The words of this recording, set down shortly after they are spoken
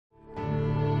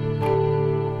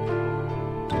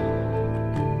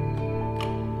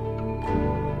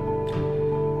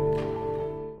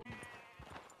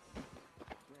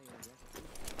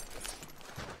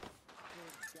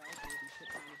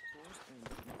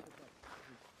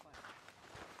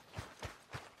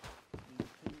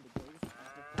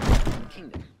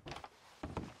kingdom.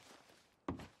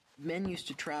 Men used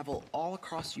to travel all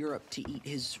across Europe to eat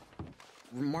his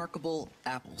remarkable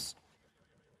apples.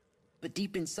 But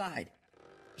deep inside,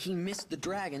 he missed the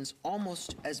dragons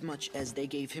almost as much as they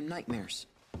gave him nightmares.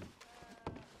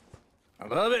 I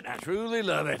love it. I truly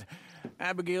love it.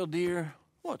 Abigail, dear,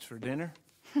 what's for dinner?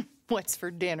 What's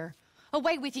for dinner?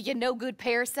 Away with you, you no-good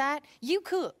parasite. You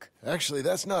cook. Actually,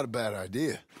 that's not a bad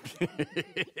idea.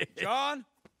 John,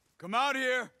 come out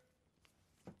here.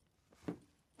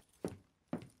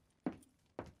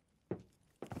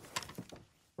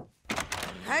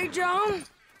 Hey, John.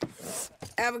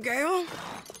 Abigail.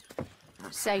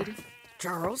 Sadie?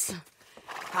 Charles.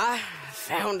 I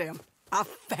found him. I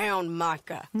found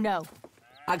Micah. No.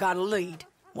 I got a lead.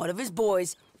 One of his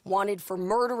boys wanted for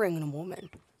murdering a woman.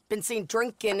 Been seen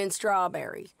drinking in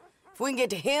Strawberry. If we can get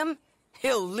to him,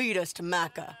 he'll lead us to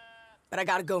Micah. But I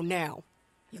gotta go now.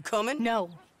 You coming? No.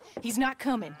 He's not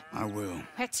coming. I will.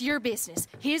 That's your business.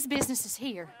 His business is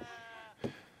here.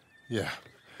 Yeah.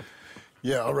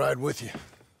 Yeah, I'll ride with you.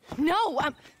 No,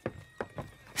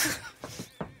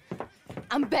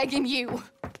 I'm begging you.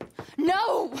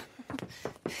 No!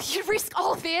 You risk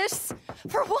all this?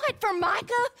 For what? For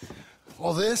Micah?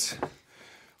 All this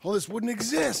wouldn't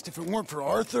exist if it weren't for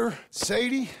Arthur,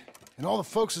 Sadie, and all the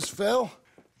folks as fell.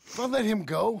 If I let him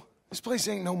go, this place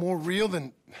ain't no more real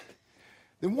than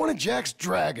one of Jack's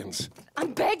dragons.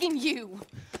 I'm begging you.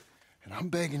 And I'm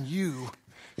begging you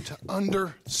to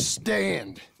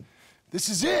understand. This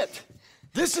is it.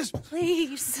 This is...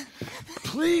 Please.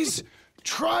 Please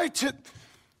try to...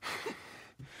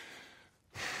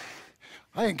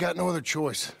 I ain't got no other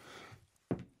choice.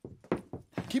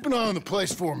 Keep an eye on the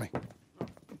place for me.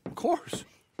 Of course.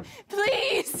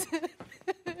 Please.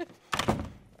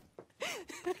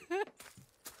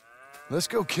 Let's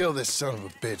go kill this son of a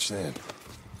bitch then.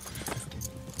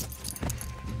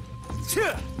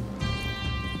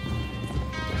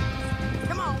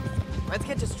 Come on. Let's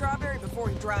get to Strawberry before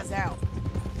he dries out.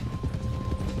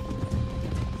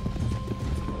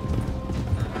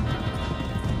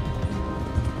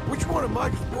 Which one of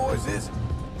Mike's boys is it?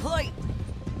 Plate.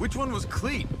 Which one was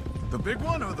Cleet? The big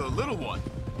one or the little one?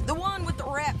 The one with the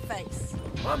rat face.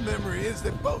 My memory is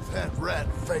they both had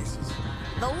rat faces.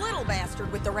 The little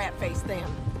bastard with the rat face then.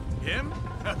 Him?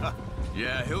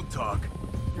 Yeah, he'll talk.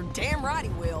 You're damn right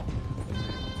he will.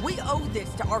 We owe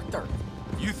this to Arthur.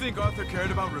 You think Arthur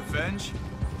cared about revenge?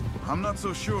 I'm not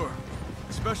so sure.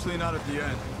 Especially not at the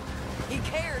end. He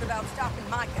cared about stopping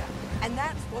Micah, and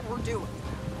that's what we're doing.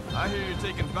 I hear you're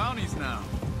taking bounties now.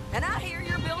 And I hear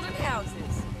you're building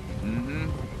houses. Mm-hmm.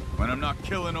 When I'm not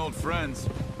killing old friends.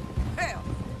 Hell,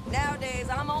 nowadays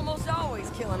I'm almost always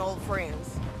killing old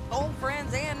friends. Old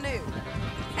friends and new.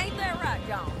 Ain't that right,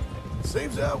 John?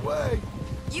 Seems that way.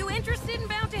 You interested in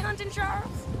bounty hunting,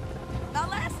 Charles? My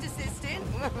last assistant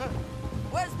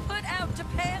was put out to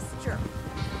pasture.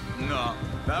 No,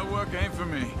 that work ain't for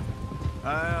me.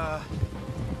 I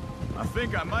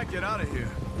think I might get out of here.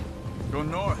 Go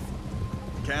north.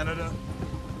 Canada.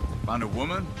 Find a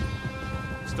woman.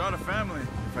 Start a family,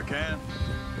 if I can.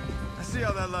 I see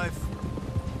how that life...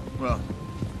 Well,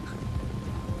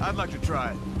 I'd like to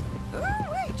try it.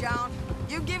 Ooh-wee, John.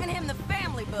 You've given him the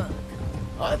family bug.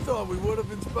 I thought we would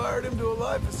have inspired him to a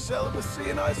life of celibacy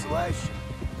and isolation.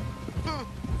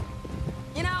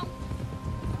 You know,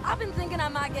 I've been thinking I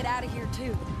might get out of here,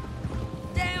 too.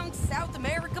 Down South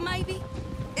America, maybe?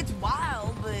 It's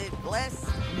wild, but less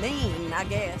mean, I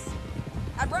guess.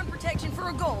 I'd run protection for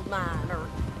a gold mine, or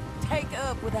take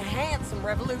up with a handsome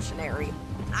revolutionary.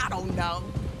 I don't know.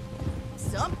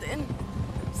 Something.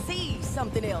 See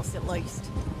something else, at least.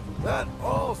 That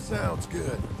all sounds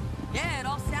good. Yeah, it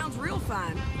all sounds real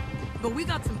fine. But we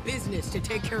got some business to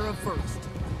take care of first.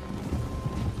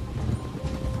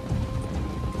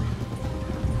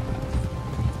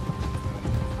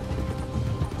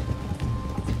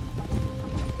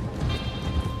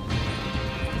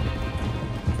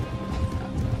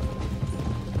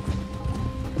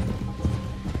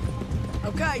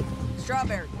 Okay,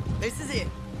 Strawberry, this is it.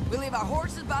 We leave our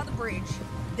horses by the bridge,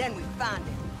 then we find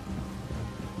it.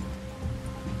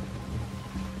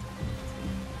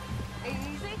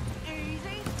 Easy,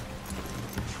 easy.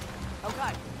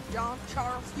 Okay, John,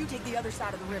 Charles, you take the other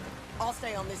side of the river. I'll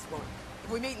stay on this one.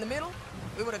 If we meet in the middle,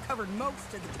 we would have covered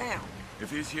most of the town.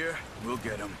 If he's here, we'll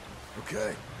get him.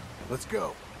 Okay, let's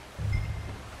go.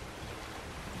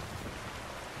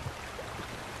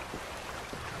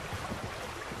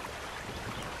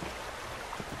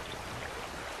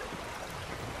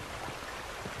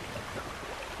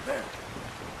 There.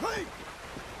 Cleet!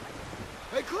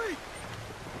 Hey, Cleet!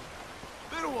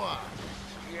 Been a while.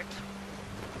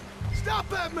 Stop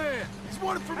that man! He's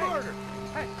wanted for murder!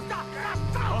 Hey, stop!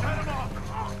 I'll head him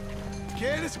off!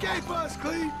 Can't escape us,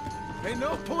 Cleve! Ain't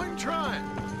no point in trying.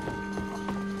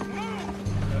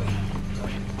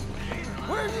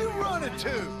 Where are you running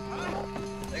to?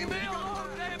 Leave me alone,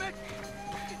 damn it!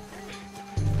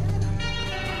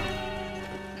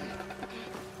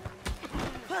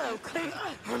 Hello, Cleve.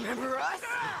 Remember us?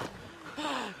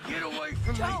 Get away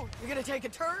from me! Joe, you gonna take a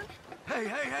turn?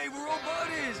 Hey, we're all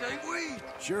buddies, ain't we?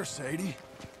 Sure, Sadie.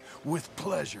 With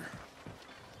pleasure.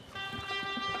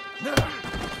 Now,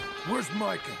 where's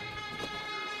Micah?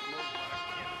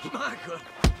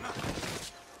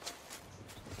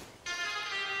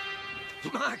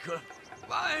 Micah,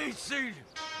 I ain't seen you.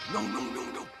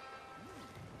 No.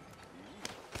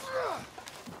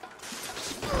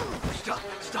 Stop.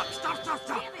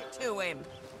 Give it to him.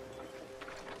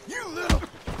 You little...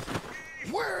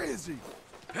 Where is he?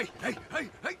 Hey.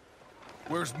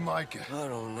 Where's Micah? I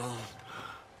don't know.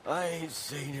 I ain't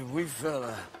seen him. We fell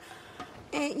out.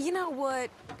 You know what?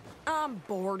 I'm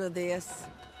bored of this.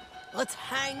 Let's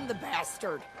hang the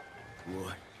bastard.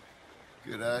 What?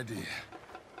 Good idea.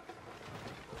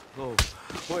 Oh,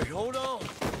 wait, hold on.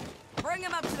 Bring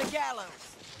him up to the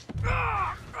gallows.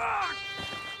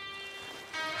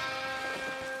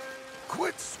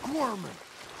 Quit squirming.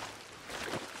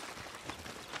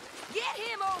 Get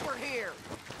him over here.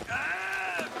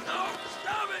 No,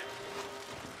 stop it!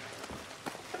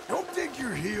 Don't dig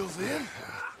your heels in.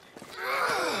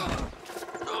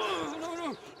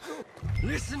 No.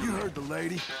 Listen, You heard the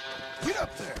lady. Get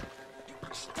up there.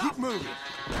 Keep moving.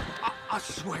 I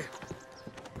swear.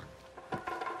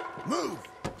 Move.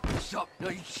 Stop. No,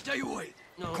 you stay away.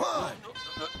 No. Climb.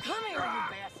 Come here, you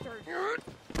bastard.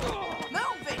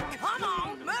 Move it. Come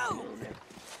on, move.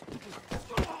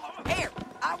 Here,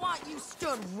 I want you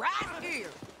stood right here.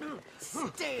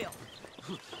 Still.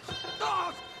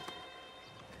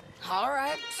 All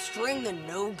right, string the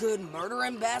no-good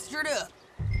murdering bastard up.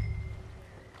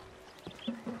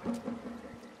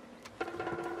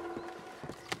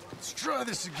 Let's try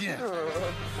this again.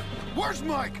 Where's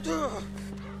Mike?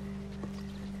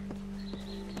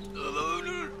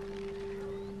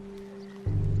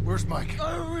 Where's Mike?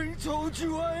 I already told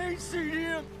you I ain't seen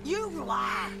him. You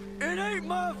lie. It ain't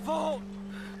my fault.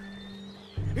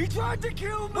 He tried to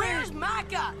kill me. Where's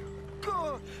Micah?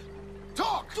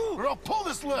 Talk, or I'll pull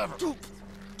this lever.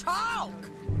 Talk.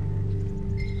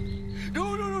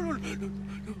 No.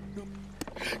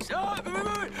 Stop.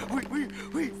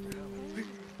 Wait.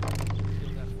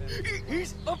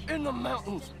 He's up in the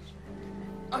mountains.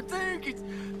 I think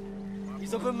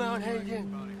he's up in Mount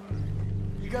Hagen.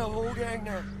 You got a whole gang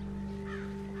now.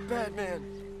 Bad man.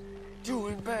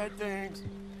 Doing bad things.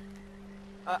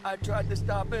 I tried to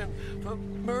stop him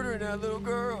from murdering that little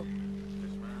girl.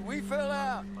 We fell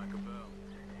out.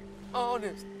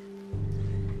 Honest.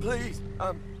 Please,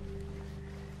 I'm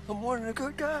one of the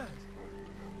good guys.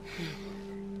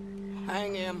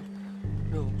 Hang him.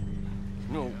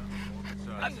 No.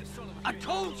 I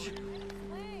told you.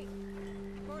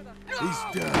 He's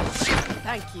done.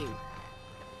 Thank you.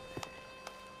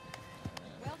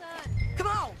 Well done. Come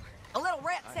on. A little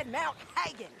rep said Mount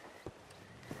Hagen.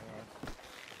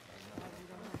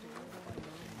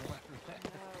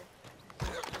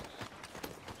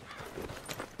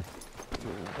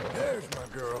 There's my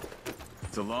girl.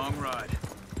 It's a long ride.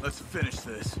 Let's finish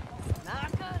this.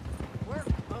 Micah, we're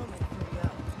coming for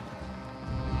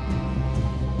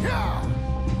you. Yeah!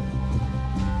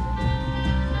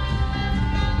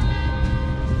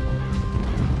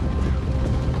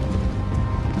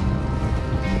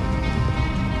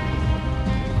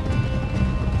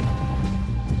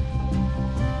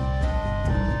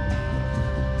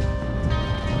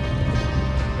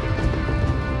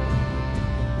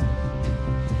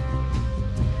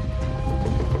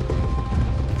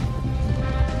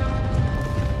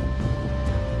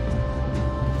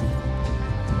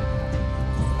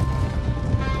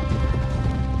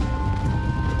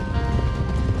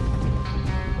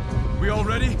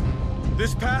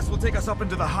 This pass will take us up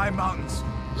into the high mountains.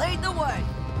 Lead the way.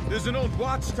 There's an old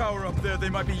watchtower up there they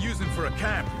might be using for a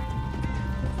camp.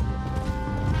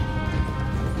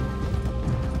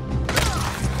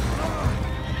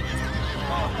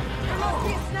 There must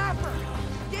be a sniper.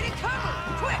 Get it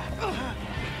covered, quick.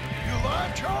 You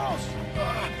alive, Charles?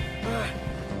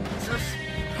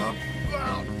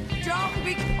 Don't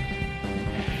be...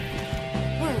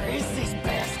 Where is this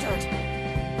bastard?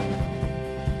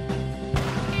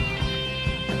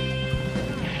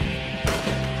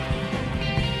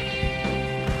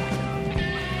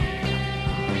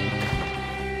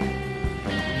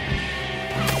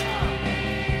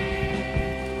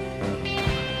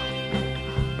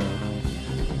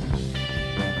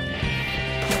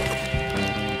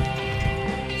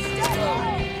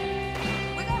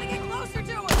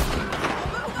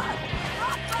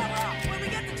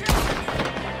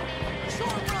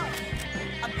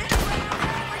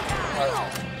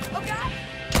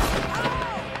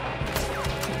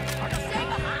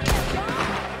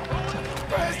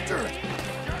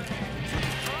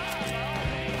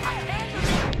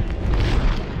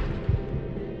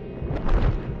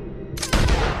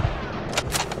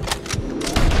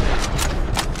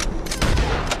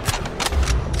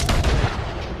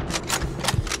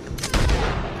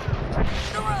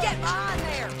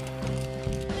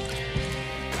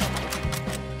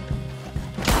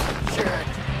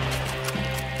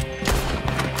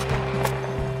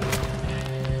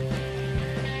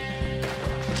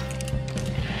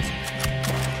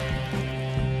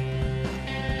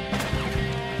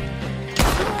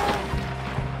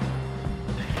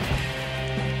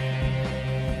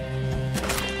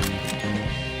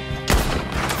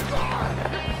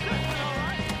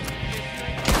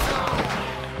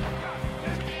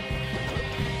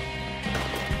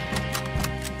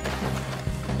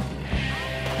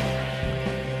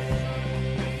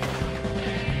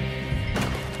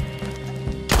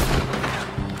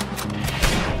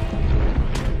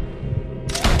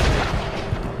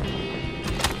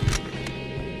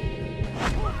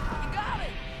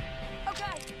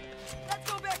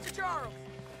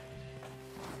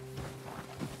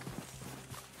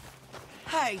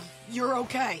 Hey, you're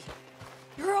okay.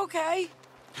 You're okay.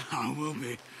 I will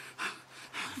be.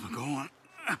 Go on.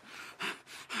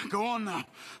 Go on now.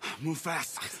 Move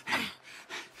fast.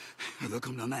 They'll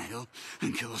come down that hill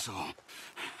and kill us all.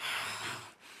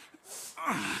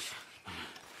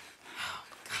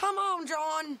 Come on,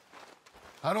 John.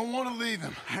 I don't want to leave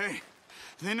them. Hey,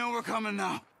 they know we're coming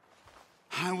now.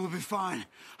 I will be fine.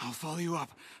 I'll follow you up.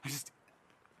 I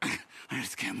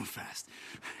just can't move fast.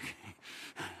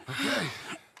 Okay.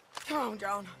 Come on,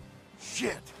 John.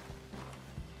 Shit.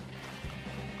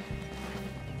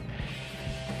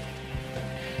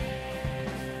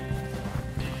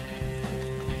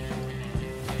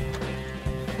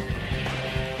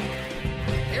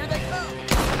 Here they come.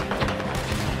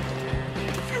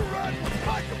 If you're riding with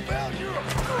Micah Bell, you're a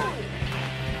fool.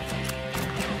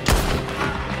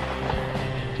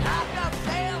 Knock up,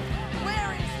 Sam.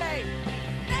 Where is he?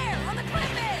 There, on the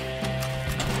cliff edge.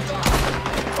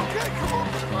 Okay, come on.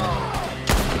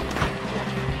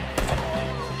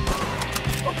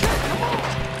 Okay, come on.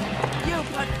 You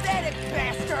pathetic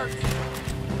bastards.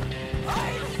 I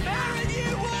ain't sparing you,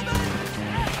 woman.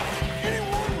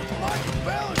 Anyone with Micah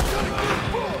Bell is gonna get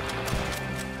booked.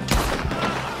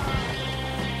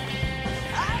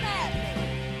 I'm at me.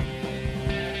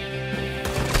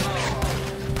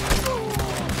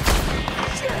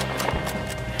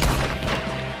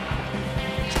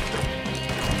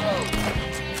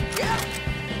 Yep,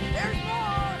 there's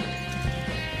more.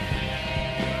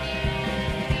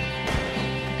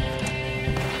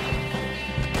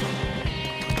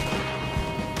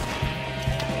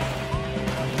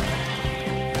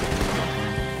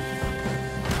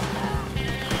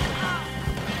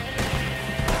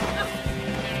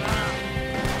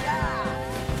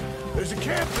 There's a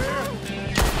camp here.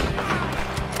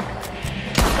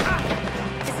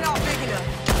 It's not big enough.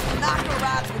 Micah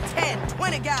rides with 10,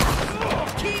 20 guys.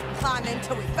 Keep climbing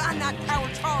till we find that tower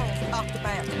Charles talked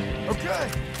about. Okay.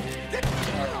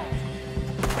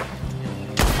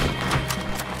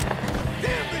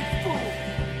 Damn these fools.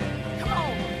 Come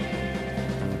on.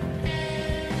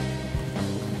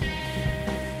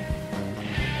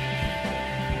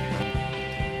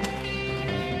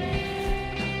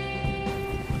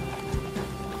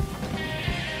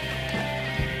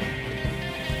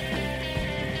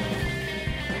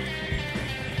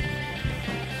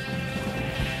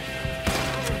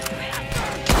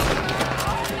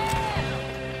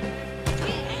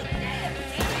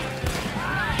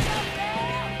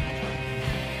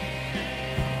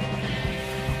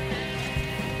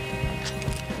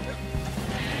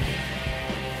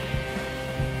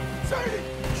 Sadie!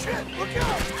 Shit, look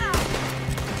out!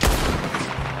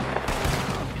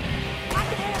 I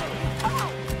can handle it. Come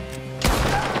on.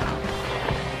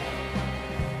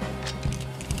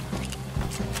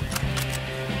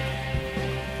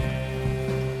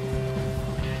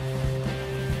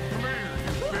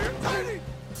 Sadie!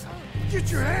 Get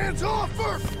your hands off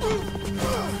her!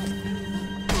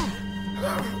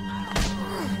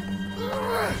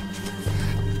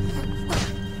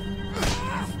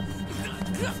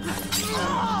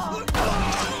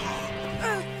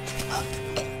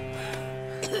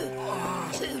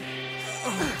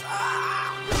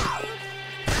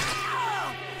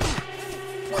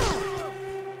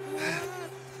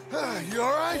 You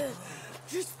all right?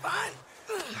 Just fine.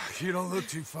 You don't look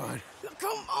too fine.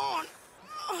 Come on.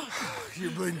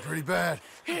 You're bleeding pretty bad.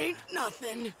 Ain't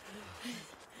nothing.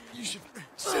 You should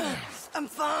sit down. I'm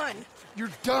fine.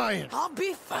 You're dying. I'll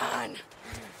be fine.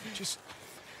 Just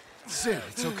sit.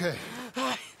 It's okay.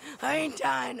 I ain't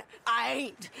dying. I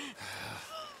ain't.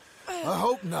 I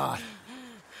hope not.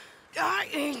 I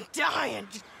ain't dying.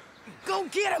 Just go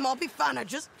get him. I'll be fine. I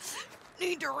just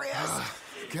need to rest.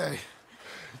 Okay.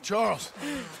 Charles,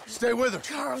 stay with her.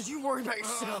 Charles, you worry about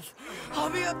yourself. I'll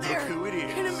be up there Look who it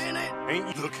is. in a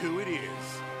minute. Look who it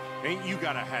is. Ain't you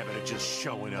got a habit of just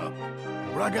showing up?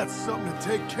 When I got something to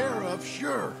take care of,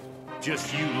 sure.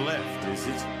 Just you left, is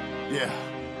it? Yeah.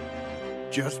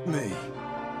 Just me.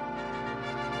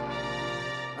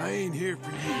 I ain't here for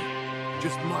you.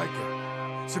 Just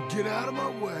Micah. So get out of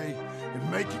my way and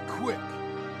make it quick.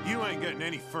 You ain't getting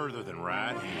any further than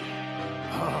right here.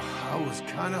 Oh, I was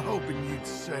kind of hoping you'd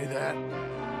say that.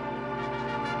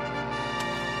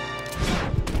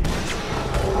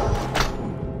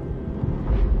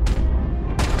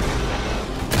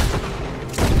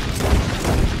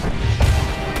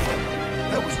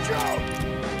 That was Joe!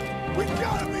 We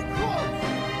gotta be close!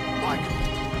 Micah!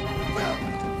 Bell!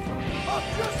 I'm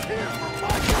just here for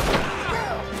Micah!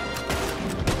 Bell!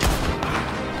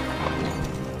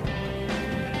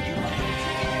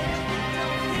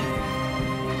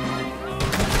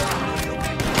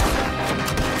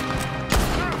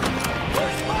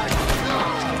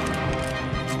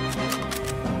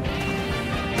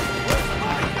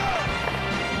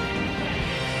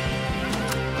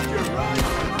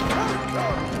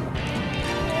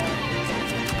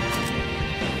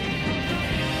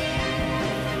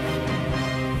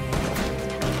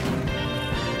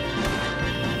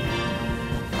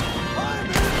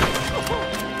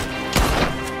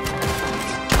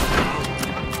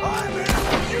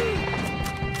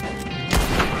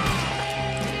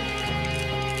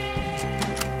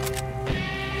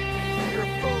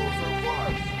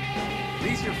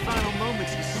 These your final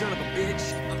moments, you son of a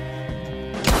bitch.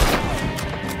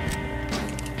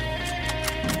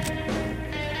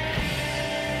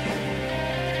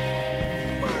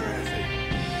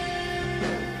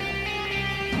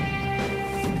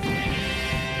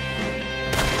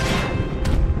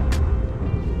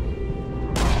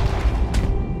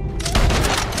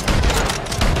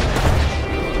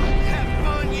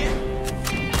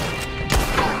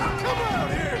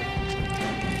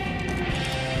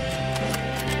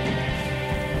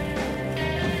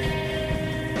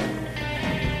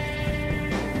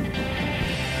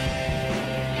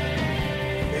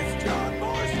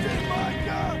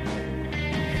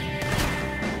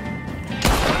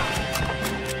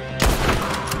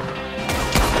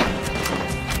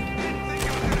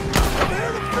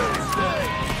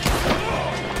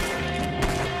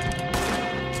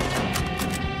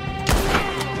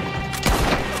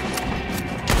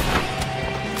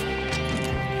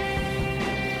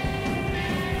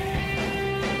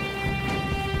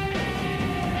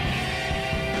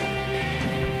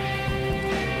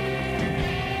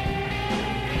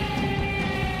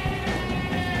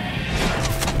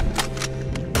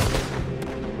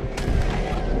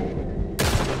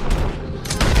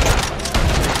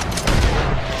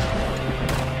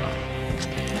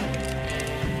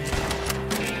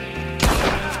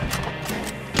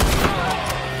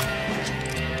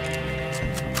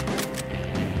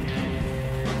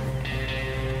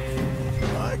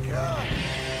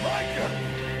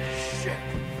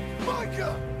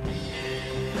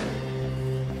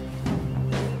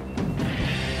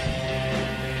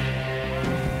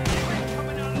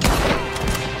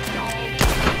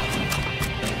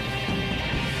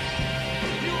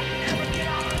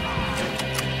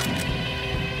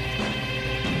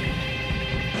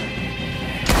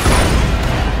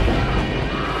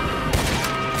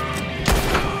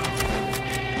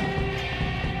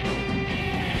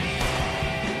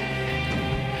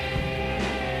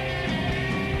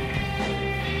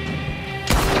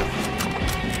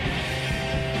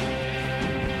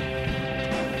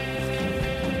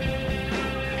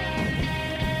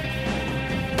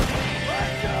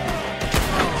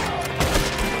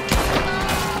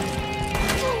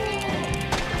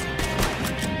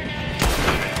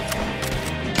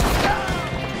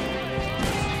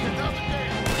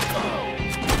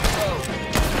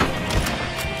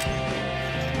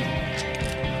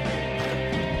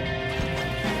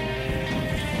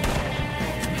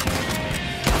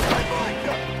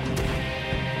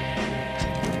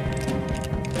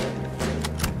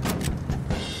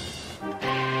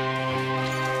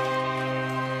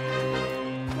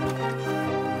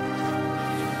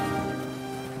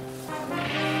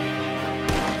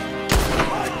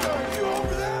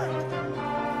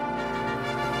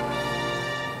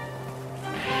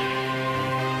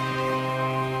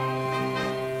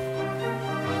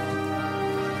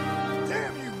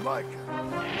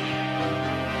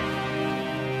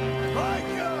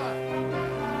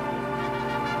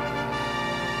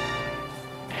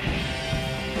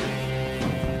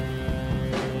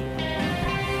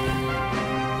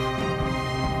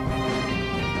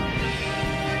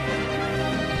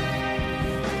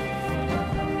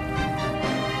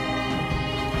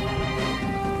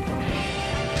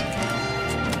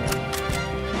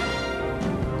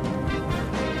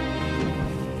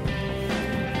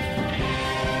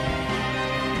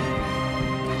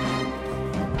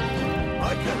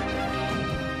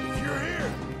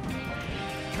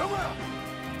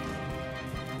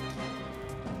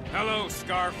 Hello,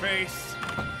 Scarface.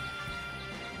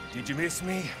 Did you miss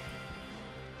me?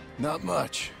 Not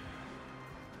much.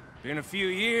 Been a few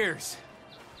years.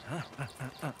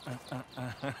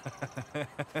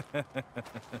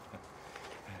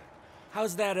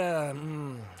 How's that,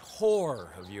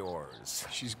 whore of yours?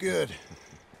 She's good.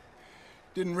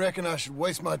 Didn't reckon I should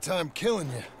waste my time killing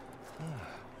you.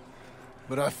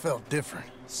 But I felt different.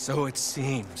 So it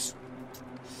seems.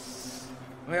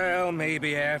 Well,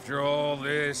 maybe after all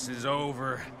this is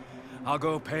over, I'll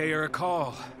go pay her a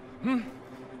call.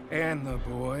 And the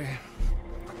boy.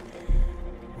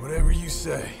 Whatever you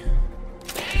say.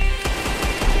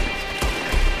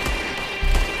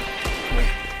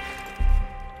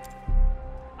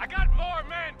 I got more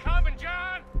men coming,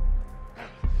 John!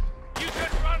 You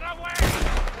just run away!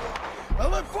 I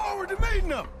look forward to meeting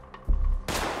them!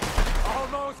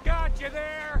 Almost got you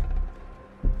there!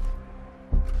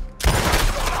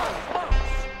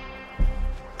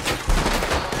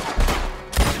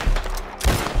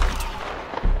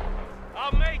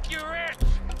 I'll make you rich!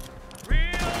 Real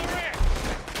rich!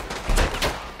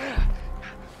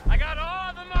 I got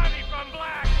all the money from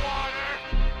Blackwater!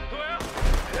 Well,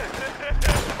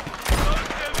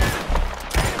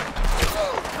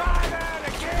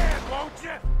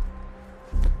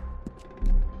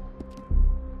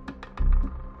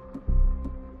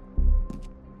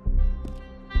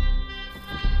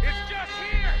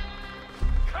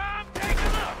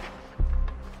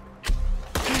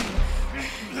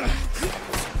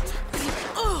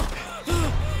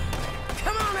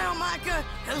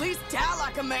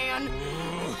 Micah, man.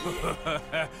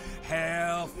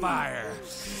 Hellfire.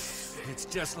 It's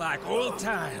just like old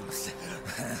times.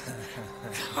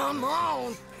 Come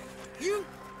on. You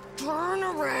turn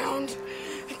around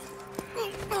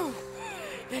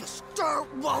and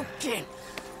start walking.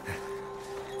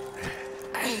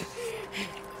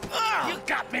 You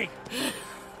got me!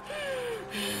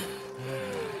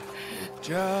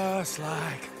 Just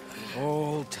like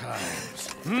old times,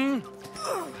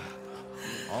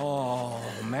 All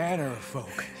manner of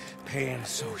folk paying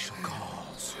social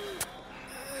calls.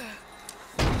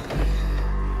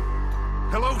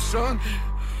 Hello, son.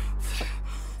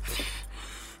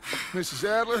 Mrs.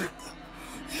 Adler.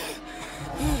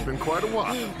 It's been quite a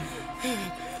while.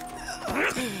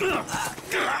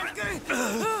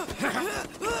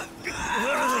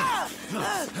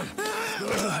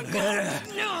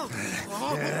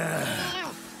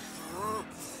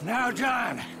 Now,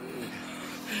 John.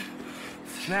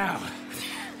 Now,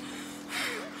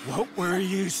 what were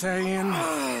you saying?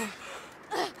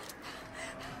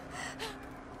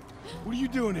 What are you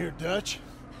doing here, Dutch?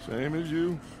 Same as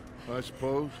you, I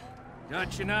suppose.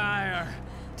 Dutch and I are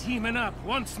teaming up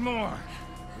once more.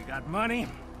 We got money.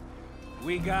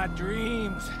 We got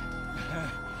dreams.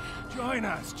 Join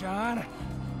us, John.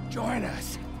 Join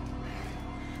us.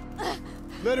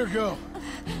 Let her go.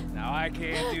 Now, I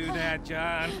can't do that,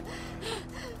 John.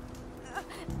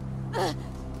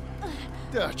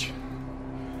 Dutch.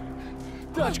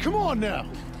 Dutch, come on now.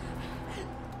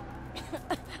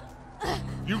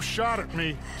 You shot at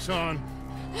me, son.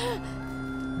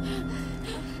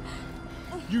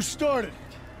 You started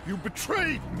it. You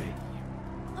betrayed me.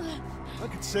 I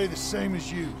could say the same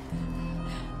as you.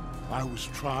 I was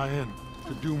trying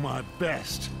to do my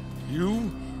best.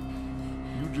 You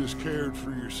just cared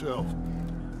for yourself.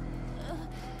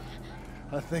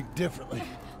 I think differently.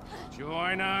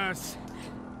 Join us.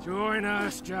 Join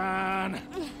us, John.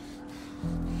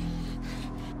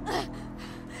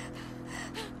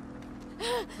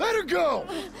 Let her go!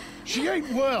 She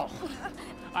ain't well.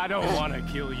 I don't want to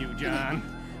kill you, John.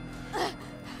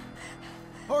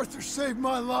 Arthur saved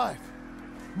my life.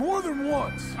 More than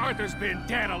once. Arthur's been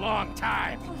dead a long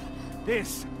time.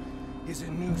 This is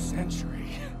a new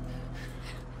century.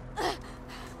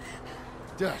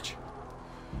 Dutch.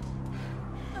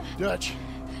 Dutch.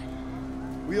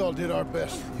 We all did our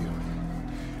best for you.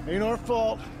 Ain't our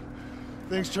fault.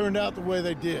 Things turned out the way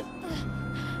they did.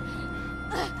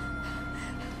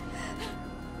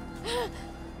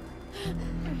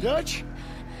 Dutch,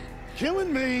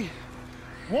 killing me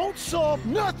won't solve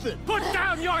nothing. Put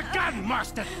down your gun,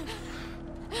 Marston!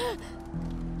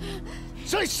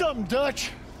 Say something,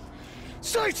 Dutch.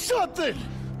 Say something!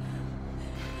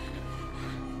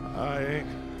 I ain't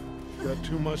got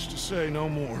too much to say no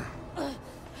more.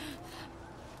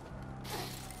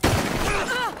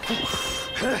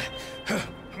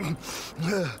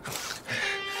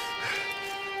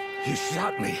 You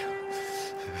shot me.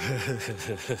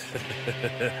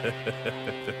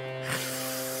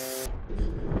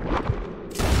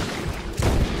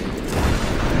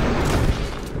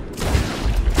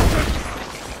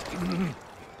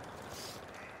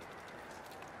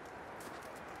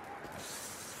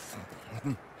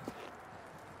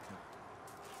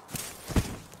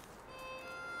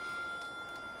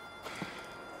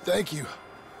 Thank you.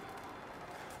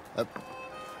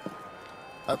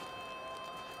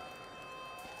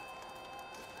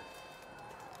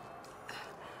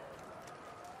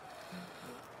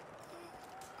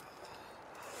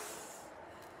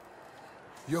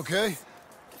 You okay?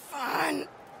 Fine.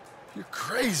 You're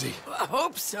crazy. I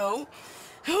hope so.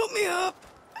 Help me up.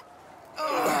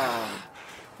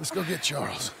 Let's go get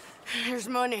Charles. There's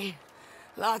money.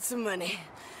 Lots of money.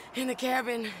 In the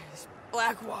cabin is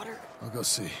Blackwater. I'll go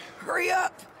see. Hurry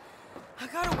up! I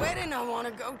got a wedding I want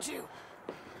to go to.